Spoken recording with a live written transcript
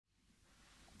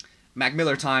Mac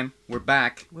Miller time. We're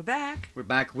back. We're back. We're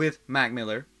back with Mac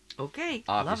Miller. Okay,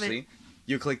 Obviously. love it.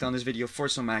 You clicked on this video for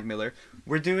some Mac Miller.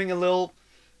 We're doing a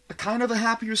kind of a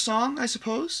happier song, I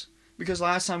suppose. Because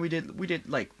last time we did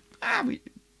like,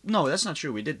 no, that's not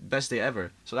true. We did Best Day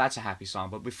Ever. So that's a happy song.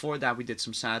 But before that, we did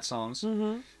some sad songs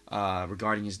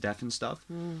regarding his death and stuff.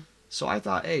 So I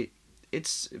thought, hey,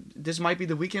 this might be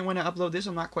the weekend when I upload this.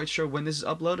 I'm not quite sure when this is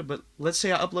uploaded, but let's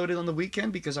say I upload it on the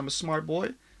weekend because I'm a smart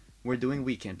boy. We're doing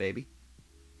Weekend, baby.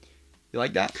 You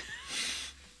like that?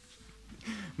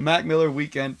 Mac Miller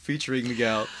Weekend featuring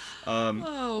Miguel.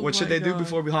 What should they do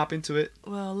before we hop into it?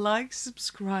 Well, like,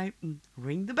 subscribe, and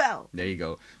ring the bell. There you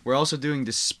go. We're also doing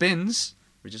The Spins,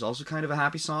 which is also kind of a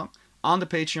happy song, on the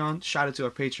Patreon. Shout out to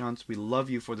our Patreons. We love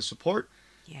you for the support.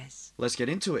 Yes. Let's get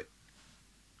into it.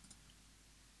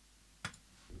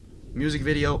 Music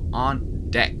video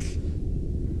on deck.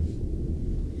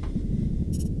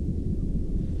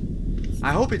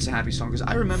 I hope it's a happy song because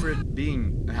I remember it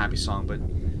being a happy song, but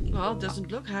Well, it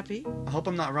doesn't look happy. I hope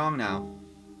I'm not wrong now.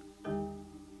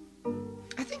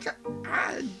 I think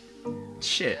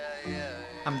shit.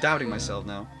 I'm doubting myself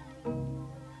now.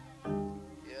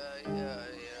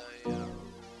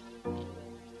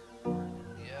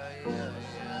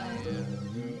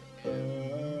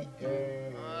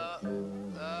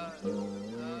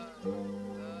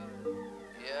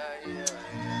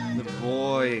 The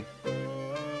boy.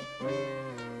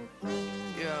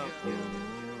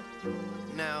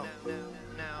 Now,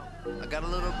 I got a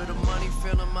little bit of money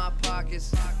filling my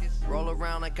pockets. Roll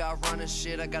around like I run and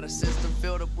shit. I got a system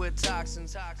filled up with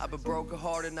toxins. I've been broken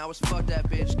hearted, now it's fuck that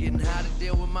bitch. Getting how to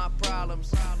deal with my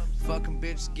problems. Fucking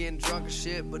bitches getting drunk and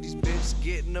shit, but these bitches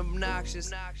getting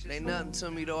obnoxious. It ain't nothing to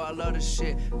me though, I love this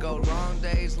shit. Go long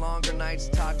days, longer nights,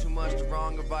 talk too much, the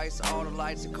wrong advice. All the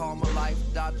lights that call my life.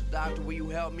 Doctor, will you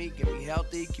help me? Get me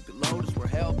healthy, keep it low, this we're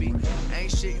healthy.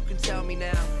 Ain't shit you can tell me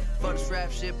now. Fuck this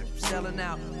rap shit, but I'm selling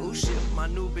out. Ooh shit, my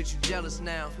new bitch, you jealous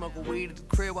now. Smoking weed at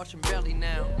the crib, watching belly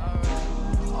now.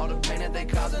 All the pain that they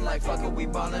causing, like fuck it, we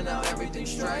ballin' out, everything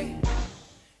straight.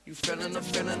 You feeling the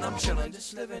feeling, I'm chillin',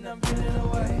 just living, I'm getting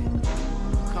away.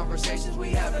 Conversations we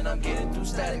having, I'm getting through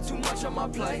static, too much on my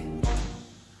plate.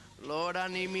 Lord, I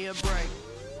need me a break.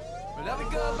 But I'll be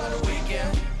good by the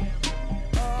weekend.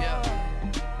 Yeah.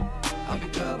 I'll be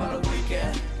good by the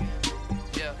weekend.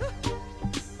 Yeah.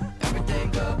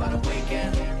 Everything good by the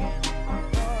weekend.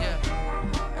 Yeah.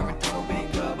 Everything will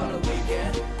be good by the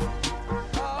weekend.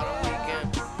 By the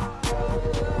weekend.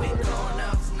 We going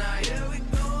out tonight. Yeah, we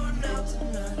going out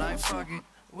tonight. Like fuck it.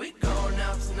 We going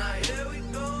out tonight. Yeah, we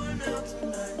going out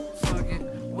tonight. Fuck it.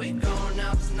 We going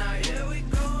out tonight. Yeah, we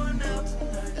going out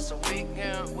tonight. It's a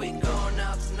weekend. We going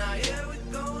out tonight. Yeah, we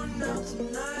going out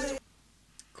tonight.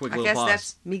 Quick I little guess pause.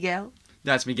 that's Miguel.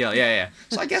 That's Miguel, yeah.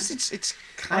 So I guess it's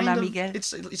kind Hola, of Miguel.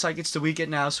 it's like it's the weekend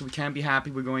now, so we can be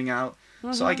happy we're going out.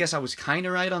 So I guess I was kind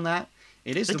of right on that.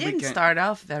 It is It the didn't weekend. start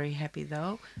off very happy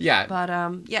though. Yeah, But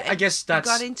yeah, I guess it that's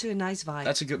got into a nice vibe.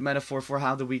 that's a good metaphor for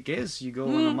how the week is. You go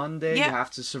on a Monday, yeah. you have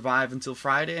to survive until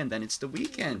Friday, and then it's the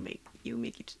weekend. You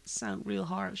make it sound real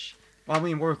harsh. Well, I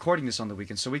mean, we're recording this on the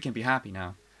weekend, so we can be happy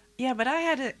now. Yeah, but I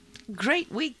had a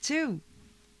great week too.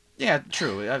 Yeah,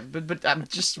 true. But I'm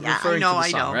just Yeah, referring I know, to the I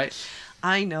song, know. right?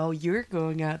 I know you're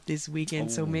going out this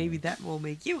weekend, so Oh. maybe that will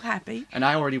make you happy. And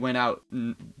I already went out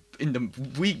in the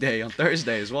weekday on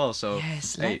Thursday as well. So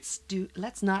Yes, hey,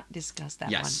 let's not discuss that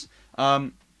yes.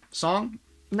 Song. one.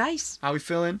 Nice. How we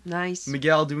feeling? Nice.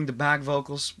 Miguel doing the back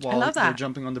vocals while love they're that.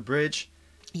 jumping on the bridge.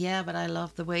 Yeah, but I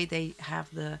love the way they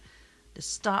have the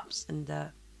stops and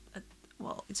the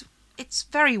well, it's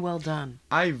very well done.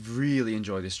 I really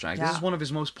enjoy this track. This Yeah. is one of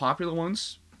his most popular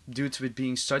ones due to it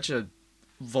being such a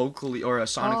vocally or a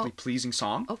sonically pleasing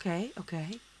song. Okay.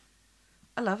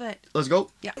 I love it. Let's go.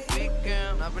 Yeah.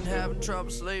 Weekend, I've been having trouble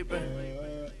sleeping.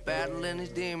 Battling these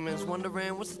demons,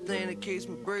 wondering what's the thing that keeps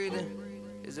me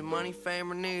breathing. Is it money,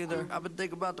 fame, or neither? I've been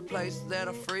thinking about the places that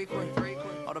I frequent,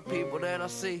 all the people that I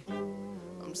see.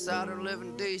 I'm tired of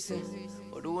living decent.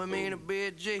 What do it mean to be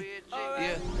a G?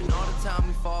 Yeah, and all the time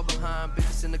we fall behind.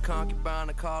 Bitches in the concubine,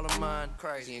 I call them mine.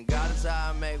 Crazy, and God is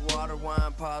I make water,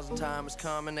 wine, pause, and time is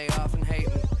coming. They often hate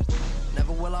me.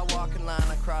 Never will I walk in line,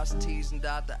 I cross the T's and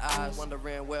dot the I's.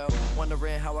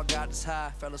 Wondering how I got this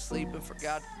high. Fell asleep and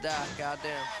forgot to die,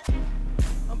 goddamn.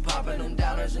 I'm popping them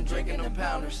downers and drinking them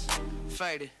pounders.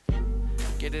 Faded,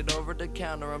 get it over the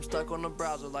counter. I'm stuck on the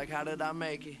browser like how did I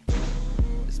make it?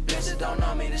 This bitch that don't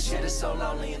know me, this shit is so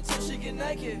lonely until she get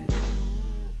naked.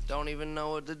 Don't even know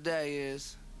what the day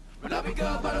is. But I'll be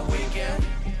good by the weekend.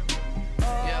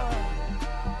 Yeah,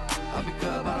 I'll be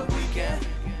good by the weekend.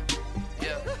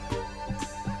 Yeah,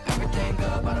 everything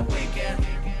good by the weekend.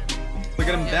 Look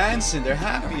at them dancing. They're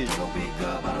happy. It'll be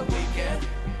good by the weekend.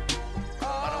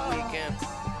 By the weekend.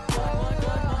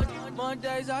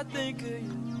 Mondays I think of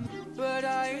you, but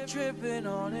I ain't tripping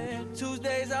on it.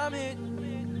 Tuesdays I'm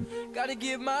hitting, gotta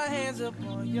get my hands up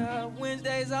on ya.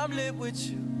 Wednesdays I'm lit with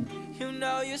you, you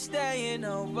know you're staying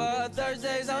over.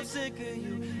 Thursdays I'm sick of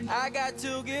you, I got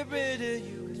to get rid of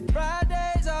you. 'Cause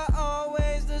Fridays are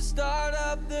always the start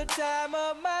of the time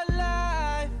of my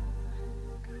life.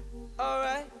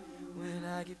 Alright, when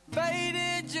I get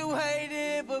faded, you hate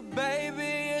it, but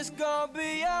baby, it's gonna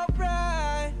be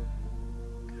alright.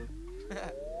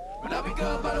 But I'll be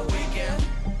good by the weekend.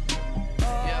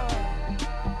 Yeah.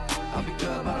 I'll be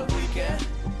good by the weekend.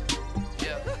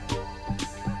 Yeah.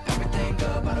 Everything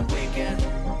good by the weekend.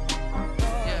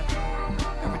 Yeah.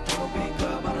 Everything will be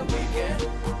good by the weekend.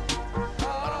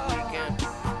 By the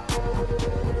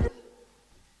weekend.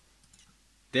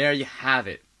 There you have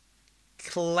it.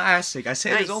 Classic. I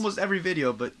say Nice. this almost every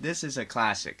video, but this is a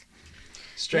classic.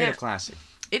 Straight up classic.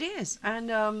 It is,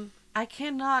 and I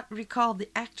cannot recall the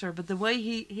actor, but the way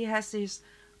he has his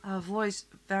voice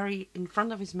very in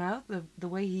front of his mouth, the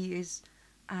way he is.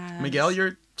 Miguel,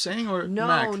 you're saying, or no,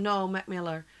 Mac? no, Mac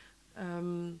Miller.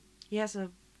 He has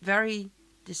a very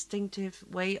distinctive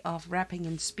way of rapping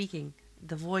and speaking.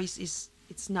 The voice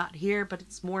it's not here, but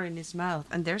it's more in his mouth.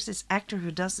 And there's this actor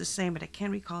who does the same, but I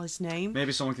can't recall his name.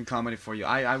 Maybe someone can comment it for you.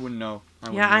 I wouldn't know.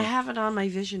 I have it on my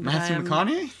vision. But Matthew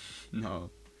McConaughey? No.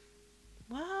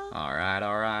 Well, All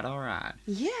right.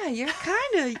 yeah, you're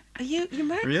kind of you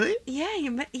might. Really?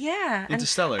 Yeah, yeah.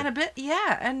 Interstellar. And a bit,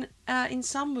 yeah, and in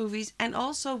some movies, and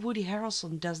also Woody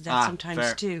Harrelson does that sometimes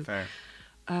fair, too. Fair.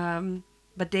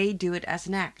 But they do it as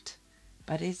an act,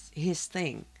 but it's his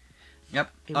thing. Yep.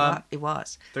 It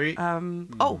was. 3.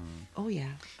 Oh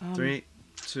yeah. 3,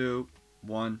 2,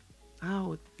 1.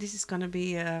 Oh, this is gonna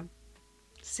be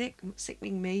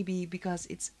sickening maybe because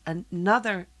it's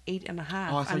another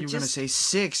 8.5. Oh, I thought you were gonna say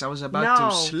 6. I was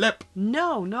about to slip.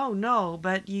 No.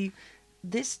 But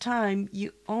this time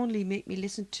you only make me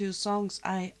listen to songs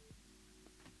I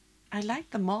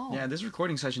like them all. Yeah, this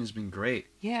recording session has been great.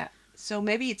 Yeah. So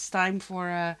maybe it's time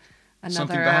for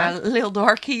Something another bad? Lil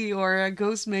Darky or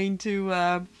Ghost Main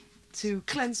to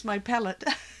cleanse my palate.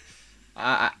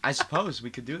 I suppose we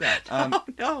could do that. Oh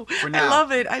no! For now. I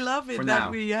love it For that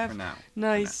now. we have For now.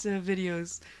 nice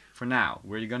videos. For now,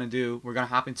 we're gonna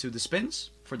hop into the spins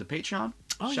for the Patreon.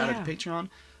 Oh, Shout yeah. out to Patreon.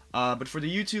 But for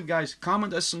the YouTube guys,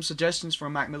 comment us some suggestions for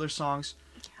Mac Miller songs.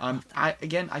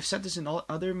 I've said this in all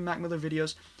other Mac Miller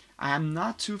videos. I am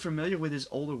not too familiar with his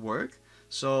older work,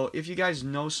 so if you guys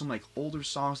know some like older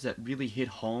songs that really hit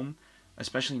home,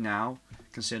 especially now,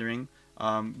 considering,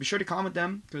 be sure to comment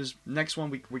them, because next one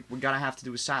we gotta have to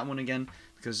do a sad one again,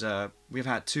 because we've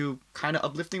had 2 kind of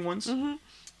uplifting ones. Mm-hmm.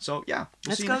 So yeah, we'll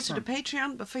Let's see you go next to time. the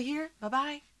Patreon. But for here, bye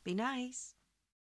bye. Be nice.